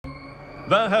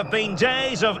There have been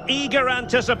days of eager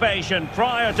anticipation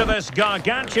prior to this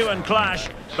gargantuan clash,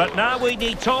 but now we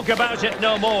need talk about it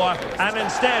no more and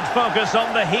instead focus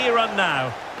on the here and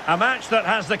now. A match that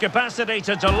has the capacity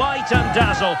to delight and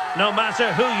dazzle no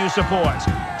matter who you support.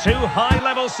 Two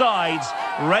high-level sides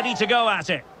ready to go at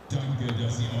it.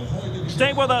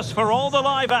 Stay with us for all the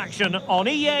live action on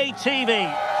EA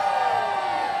TV.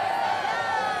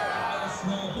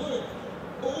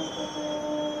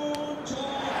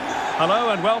 Hello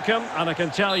and welcome, and I can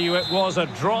tell you it was a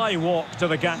dry walk to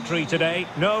the gantry today,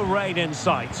 no rain in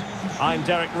sight. I'm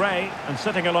Derek Ray, and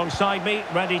sitting alongside me,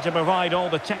 ready to provide all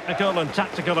the technical and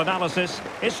tactical analysis,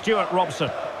 is Stuart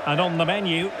Robson. And on the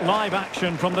menu, live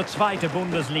action from the Zweite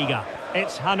Bundesliga.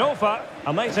 It's Hannover,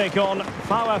 and they take on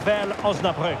VFL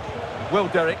Osnabrück. Well,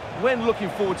 Derek, when looking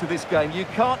forward to this game, you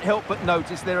can't help but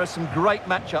notice there are some great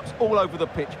matchups all over the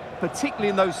pitch, particularly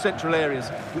in those central areas.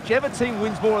 Whichever team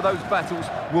wins more of those battles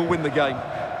will win the game.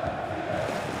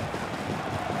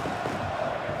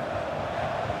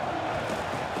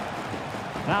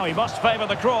 Now he must favour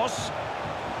the cross.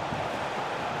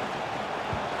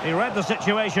 He read the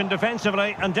situation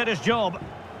defensively and did his job.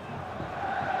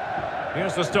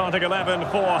 Here's the starting 11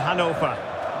 for Hannover.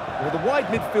 Well, the wide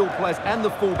midfield players and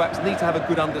the fullbacks need to have a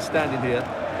good understanding here.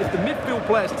 If the midfield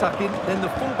players tuck in, then the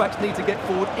fullbacks need to get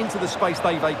forward into the space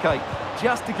they vacate,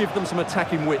 just to give them some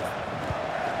attacking width.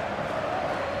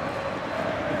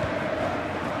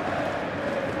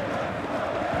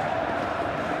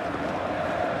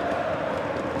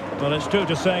 Well, it's true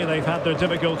to say they've had their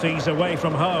difficulties away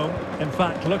from home. In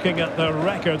fact, looking at their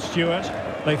record, Stuart,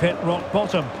 they've hit rock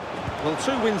bottom. Well,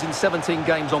 2 wins in 17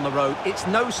 games on the road. It's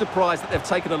no surprise that they've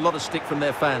taken a lot of stick from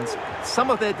their fans. Some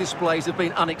of their displays have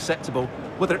been unacceptable.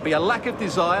 Whether it be a lack of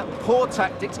desire, poor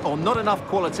tactics or not enough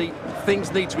quality,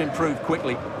 things need to improve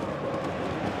quickly.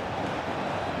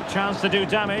 Chance to do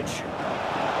damage.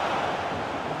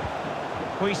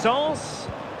 Puissance.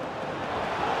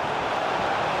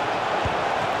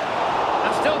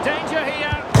 And still danger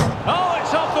here. Oh,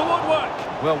 it's off the woodwork.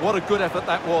 Well, what a good effort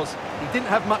that was. He didn't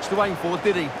have much to aim for,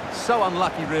 did he? So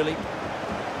unlucky, really.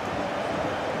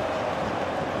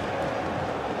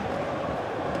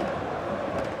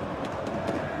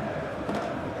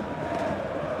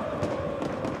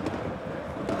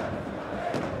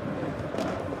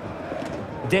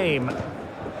 Dame.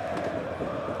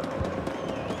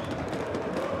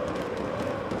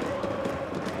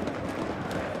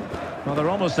 Well,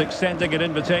 they're almost extending an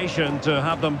invitation to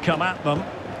have them come at them.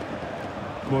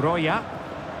 Moroya.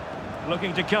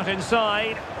 Looking to cut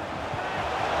inside.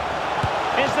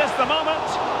 Is this the moment?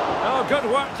 Oh, good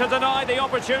work to deny the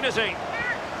opportunity.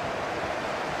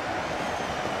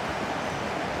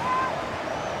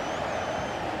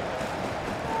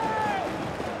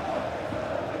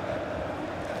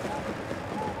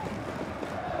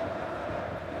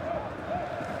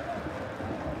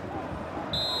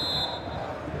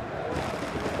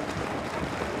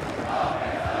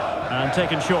 And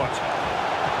taken short.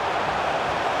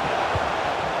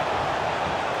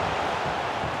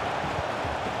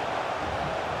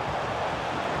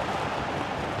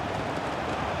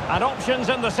 And options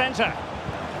in the centre.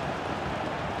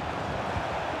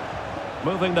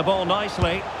 Moving the ball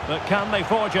nicely, but can they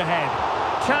forge ahead?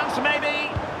 Chance maybe.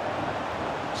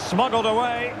 Smuggled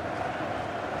away.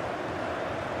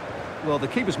 Well, the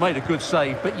keeper's made a good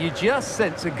save, but you just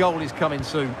sense a goal is coming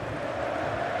soon.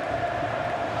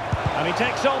 And he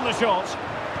takes on the shot.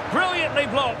 Brilliantly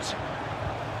blocked.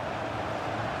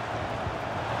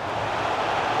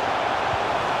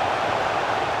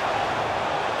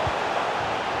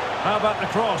 How about the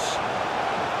cross?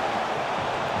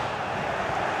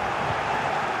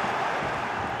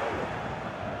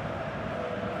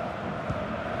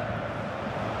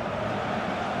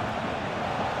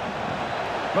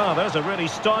 Well, there's a really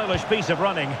stylish piece of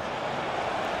running.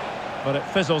 But it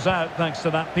fizzles out thanks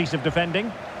to that piece of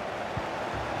defending.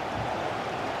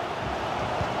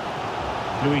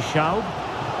 Louis Schaub.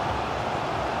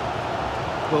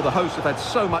 Well, the hosts have had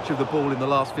so much of the ball in the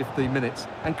last 15 minutes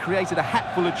and created a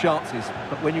hatful of chances.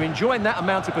 But when you're enjoying that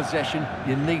amount of possession,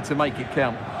 you need to make it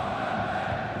count.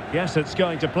 Yes, it's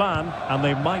going to plan, and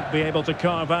they might be able to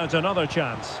carve out another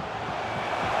chance.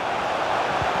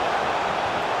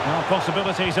 Now,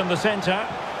 possibilities in the centre.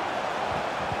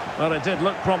 Well, it did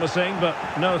look promising, but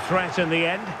no threat in the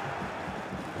end.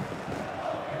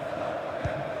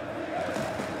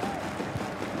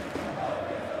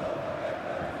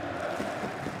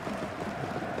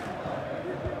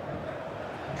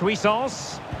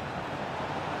 Puissance.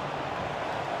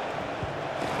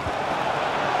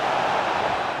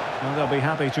 And they'll be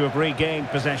happy to have regained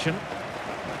possession.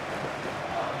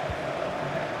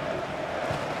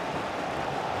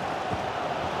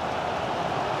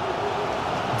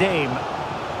 Dame.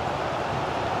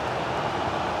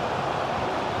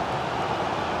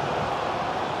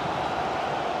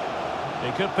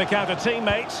 He could pick out a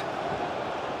teammate.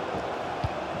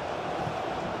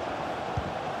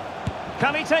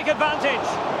 Can he take advantage?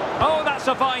 Oh, that's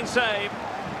a fine save.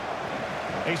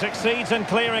 He succeeds in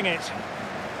clearing it.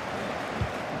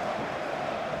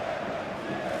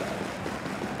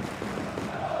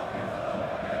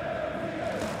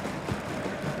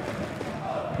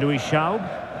 Louis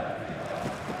Schaub.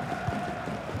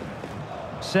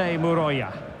 Sei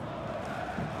Muroya.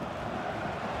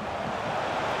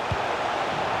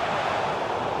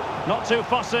 Not too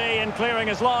fussy in clearing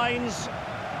his lines.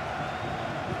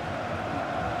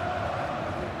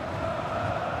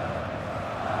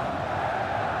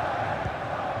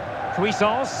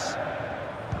 Cuisance.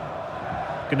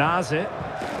 Gnase.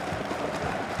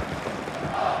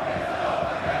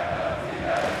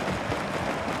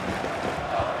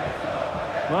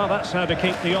 Well, that's how to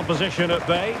keep the opposition at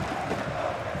bay.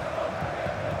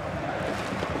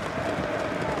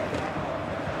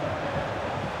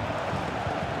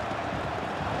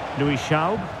 Louis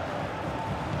Schaub.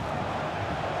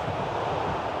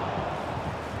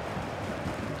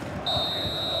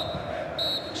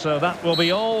 So that will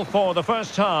be all for the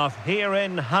first half here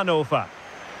in Hannover.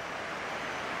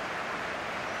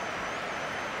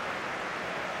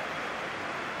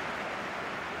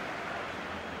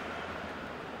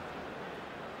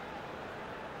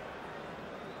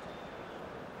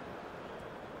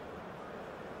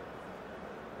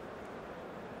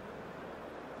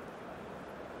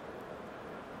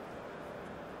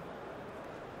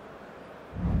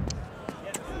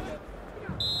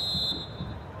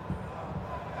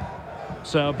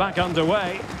 So back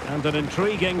underway, and an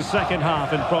intriguing second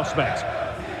half in prospect.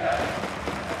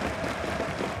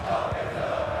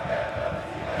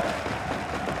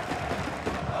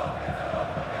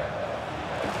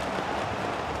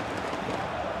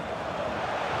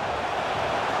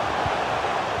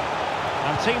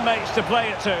 And teammates to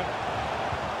play it to.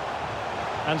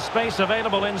 And space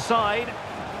available inside.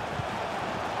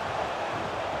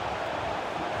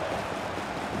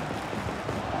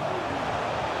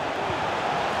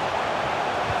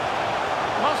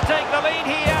 Take the lead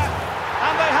here,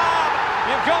 and they have.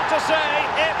 You've got to say,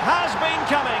 it has been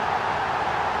coming.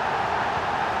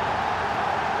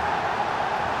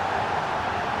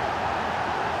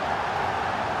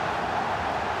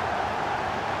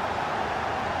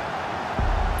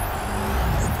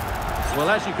 Well,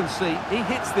 as you can see, he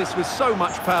hits this with so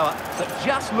much power, but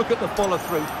just look at the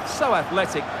follow-through. So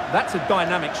athletic. That's a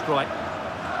dynamic strike.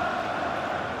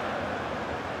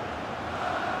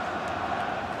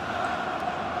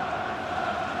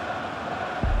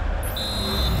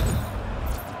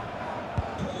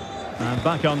 And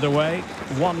back underway,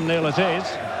 1-0 it is.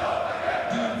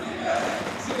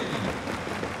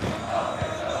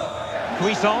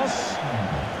 Cuisance.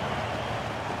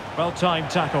 Well-timed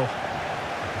tackle.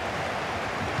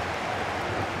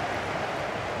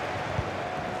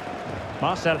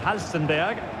 Marcel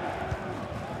Halstenberg.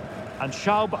 And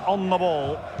Schaub on the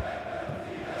ball.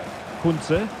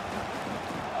 Kunze.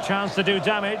 Chance to do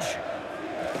damage.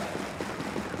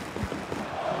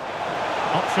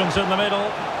 Options in the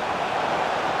middle.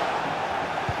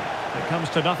 It comes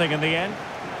to nothing in the end.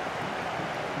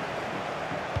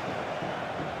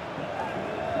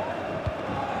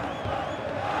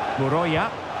 Muroya.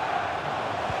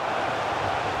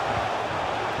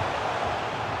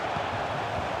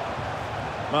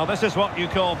 Well, this is what you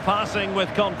call passing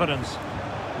with confidence.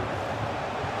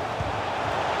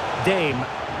 Dame.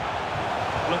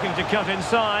 Looking to cut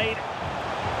inside.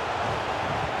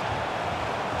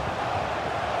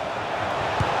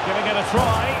 Giving it a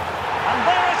try. And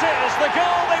there it is, the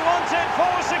goal they wanted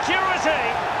for security.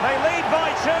 They lead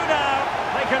by 2 now.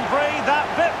 They can breathe that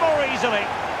bit more easily.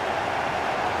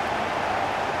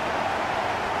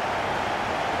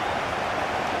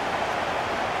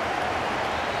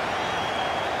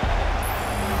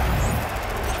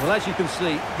 Well, as you can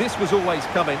see, this was always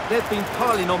coming. They've been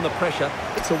piling on the pressure.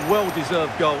 It's a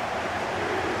well-deserved goal.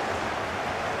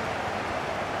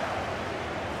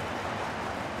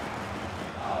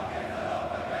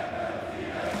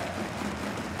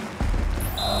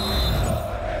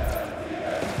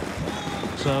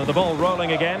 So the ball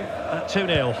rolling again at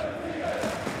 2-0.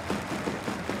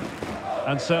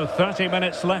 And so 30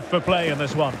 minutes left for play in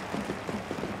this one.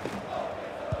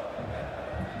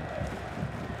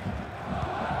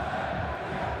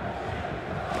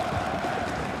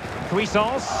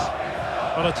 Cuisance.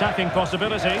 Well, attacking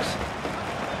possibilities.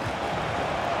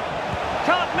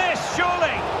 Can't miss,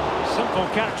 surely. Simple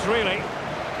catch, really.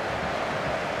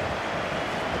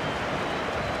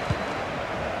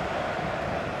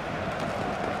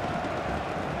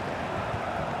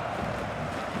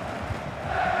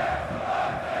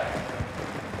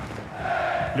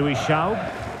 Louis Schaub.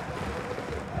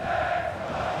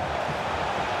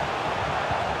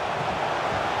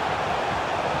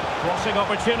 Crossing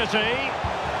opportunity.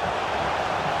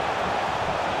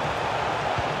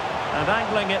 And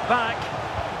angling it back.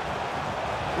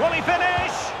 Will he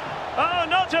finish? Oh,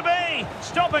 not to be!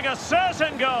 Stopping a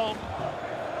certain goal.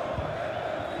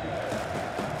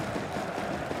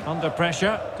 Under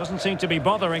pressure. Doesn't seem to be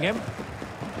bothering him.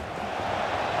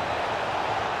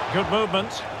 Good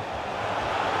movement.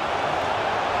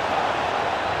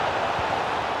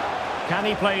 Can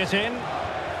he play it in?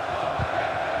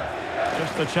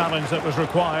 Just the challenge that was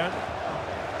required.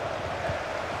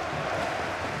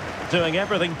 Doing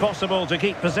everything possible to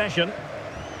keep possession.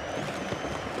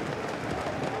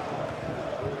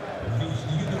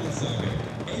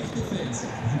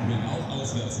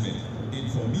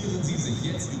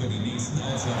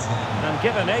 And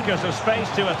given acres of space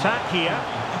to attack here.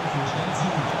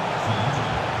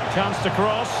 Chance to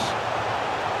cross.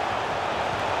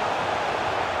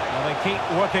 Well, they keep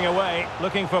working away,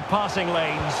 looking for passing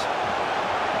lanes.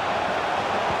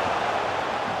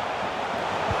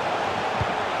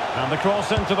 And the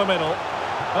cross into the middle.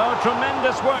 Oh,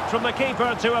 tremendous work from the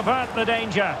keeper to avert the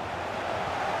danger.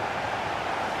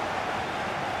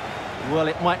 Well,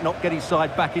 it might not get his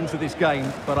side back into this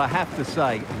game, but I have to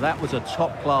say, that was a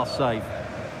top-class save.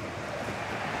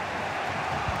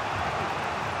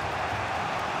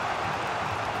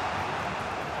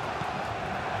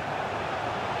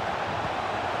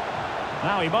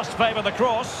 Now he must favour the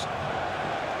cross.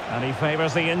 And he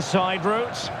favours the inside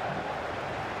route.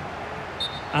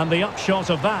 And the upshot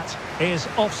of that is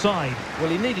offside. Well,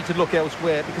 he needed to look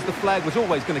elsewhere because the flag was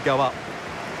always going to go up.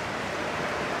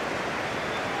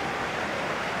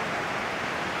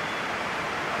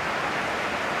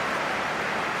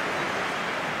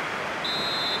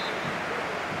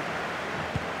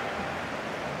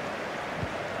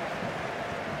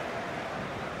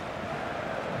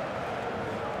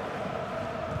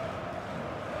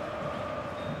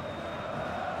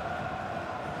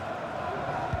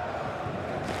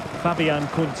 Fabian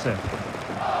Kunze.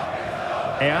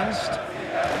 Ernst.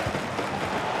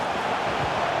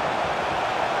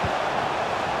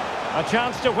 A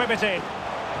chance to whip it in.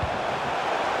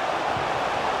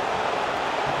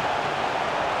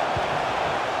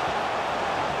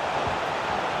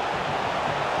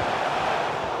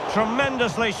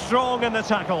 Tremendously strong in the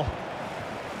tackle.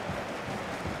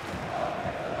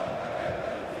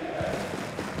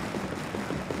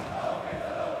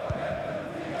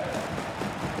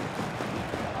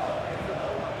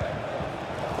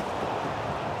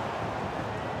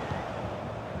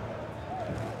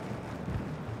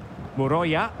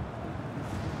 Moroya.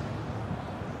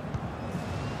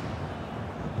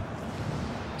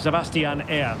 Sebastian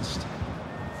Ernst.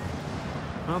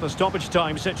 Well, the stoppage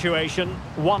time situation,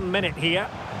 1 minute here.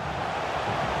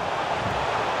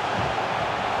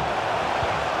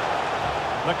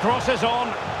 The cross is on.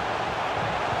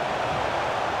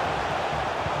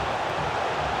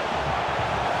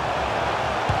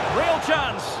 Real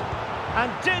chance.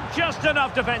 And did just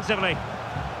enough defensively.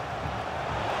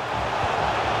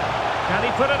 Can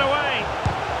he put it away?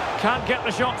 Can't get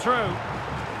the shot through.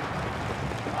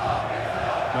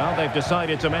 Well, they've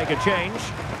decided to make a change.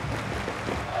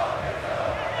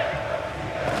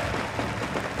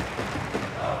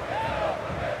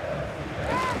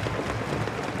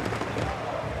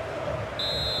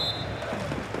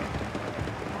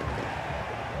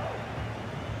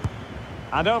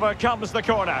 And over comes the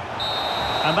corner.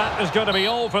 And that is going to be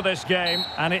all for this game,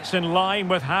 and it's in line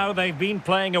with how they've been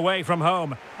playing away from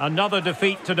home. Another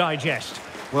defeat to digest.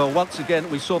 Well, once again,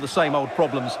 we saw the same old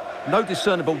problems. No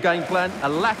discernible game plan, a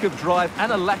lack of drive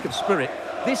and a lack of spirit.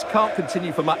 This can't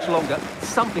continue for much longer.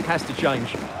 Something has to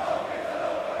change.